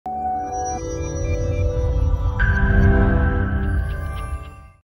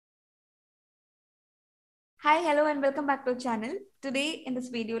Hi, hello, and welcome back to our channel. Today in this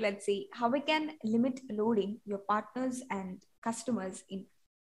video, let's see how we can limit loading your partners and customers in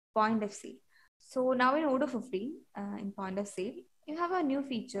point of sale. So now in Odoo 15, in point of sale, you have a new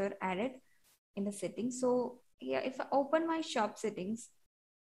feature added in the settings. So here, if I open my shop settings,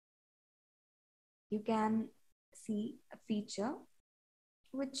 you can see a feature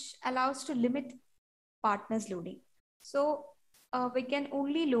which allows to limit partners loading. So we can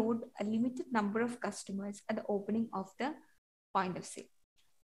only load a limited number of customers at the opening of the point of sale.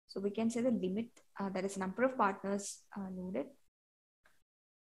 So we can say the limit, that is number of partners loaded.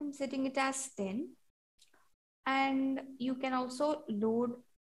 I'm setting it as 10. And you can also load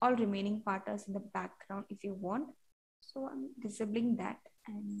all remaining partners in the background if you want. So I'm disabling that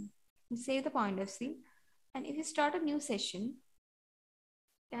and save the point of sale. And if you start a new session,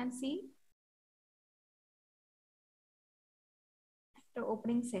 you can see after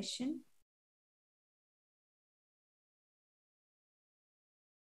opening session,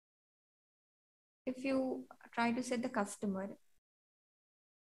 if you try to set the customer,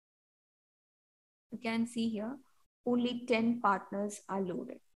 you can see here only 10 partners are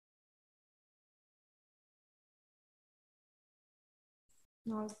loaded.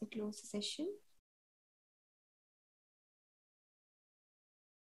 Now if we close the session,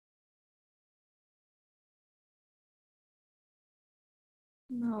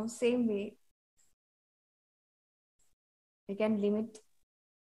 now same way, you can limit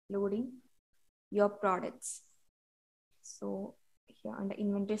loading your products. So here on the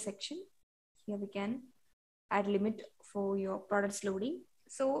inventory section, here we can add limit for your products loading.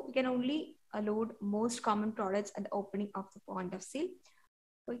 So we can only load most common products at the opening of the point of sale.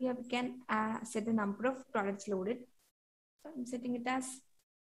 So here we can set the number of products loaded. So I'm setting it as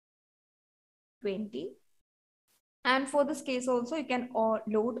 20. And for this case also, you can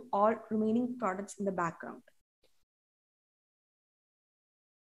load all remaining products in the background.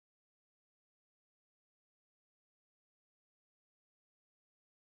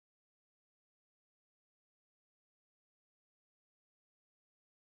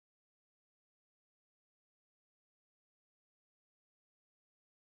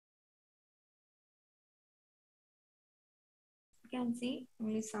 You can see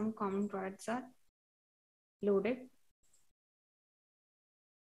only some common products are loaded.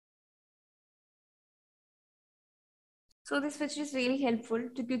 So this feature is really helpful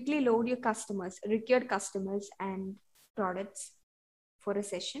to quickly load your customers, required customers and products for a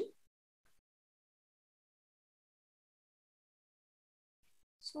session.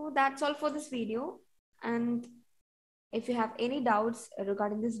 So that's all for this video. And if you have any doubts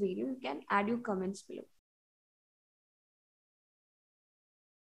regarding this video, you can add your comments below.